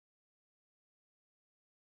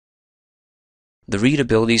The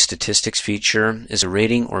Readability Statistics feature is a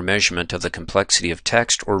rating or measurement of the complexity of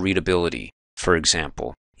text or readability. For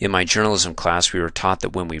example, in my journalism class we were taught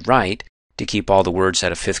that when we write, to keep all the words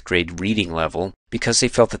at a 5th grade reading level because they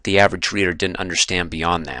felt that the average reader didn't understand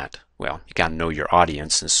beyond that. Well, you got to know your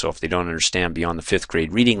audience, and so if they don't understand beyond the 5th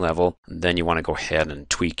grade reading level, then you want to go ahead and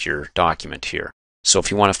tweak your document here. So if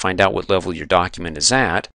you want to find out what level your document is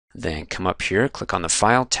at, then come up here, click on the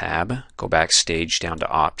File tab, go backstage down to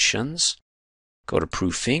Options, go to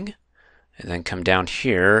Proofing, and then come down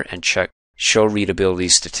here and check Show Readability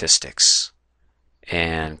Statistics.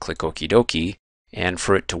 And click Okie dokie. And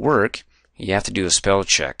for it to work, you have to do a spell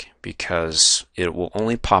check because it will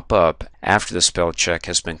only pop up after the spell check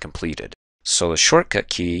has been completed. So the shortcut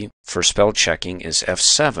key for spell checking is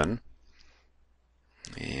F7.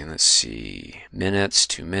 And let's see, minutes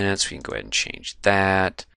to minutes, we can go ahead and change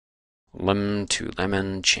that. Lemon to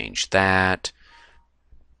lemon, change that.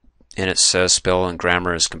 And it says spell and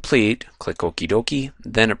grammar is complete. Click Okie dokie.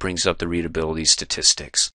 Then it brings up the readability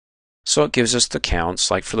statistics. So it gives us the counts,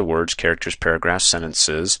 like for the words, characters, paragraphs,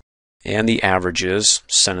 sentences, and the averages,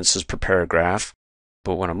 sentences per paragraph.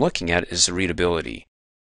 But what I'm looking at is the readability.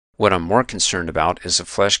 What I'm more concerned about is the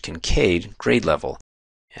Flesch-Kincaid grade level.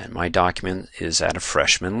 And my document is at a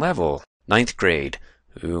freshman level, 9th grade.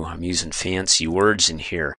 Ooh, I'm using fancy words in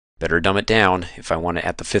here. Better dumb it down if I want it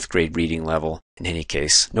at the 5th grade reading level. In any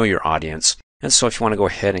case, know your audience. And so if you want to go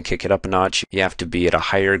ahead and kick it up a notch, you have to be at a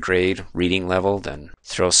higher grade reading level, then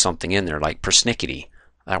throw something in there like persnickety.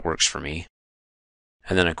 That works for me.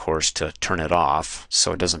 And then of course to turn it off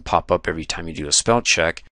so it doesn't pop up every time you do a spell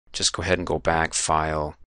check, just go ahead and go back,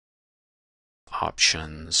 File,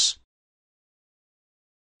 Options,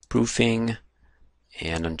 Proofing,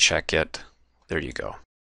 and uncheck it. There you go.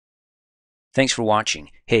 Thanks for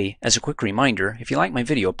watching. Hey, as a quick reminder, if you like my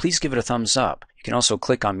video, please give it a thumbs up. You can also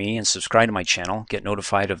click on me and subscribe to my channel, get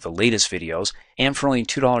notified of the latest videos, and for only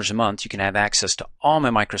 $2 a month, you can have access to all my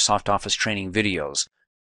Microsoft Office training videos.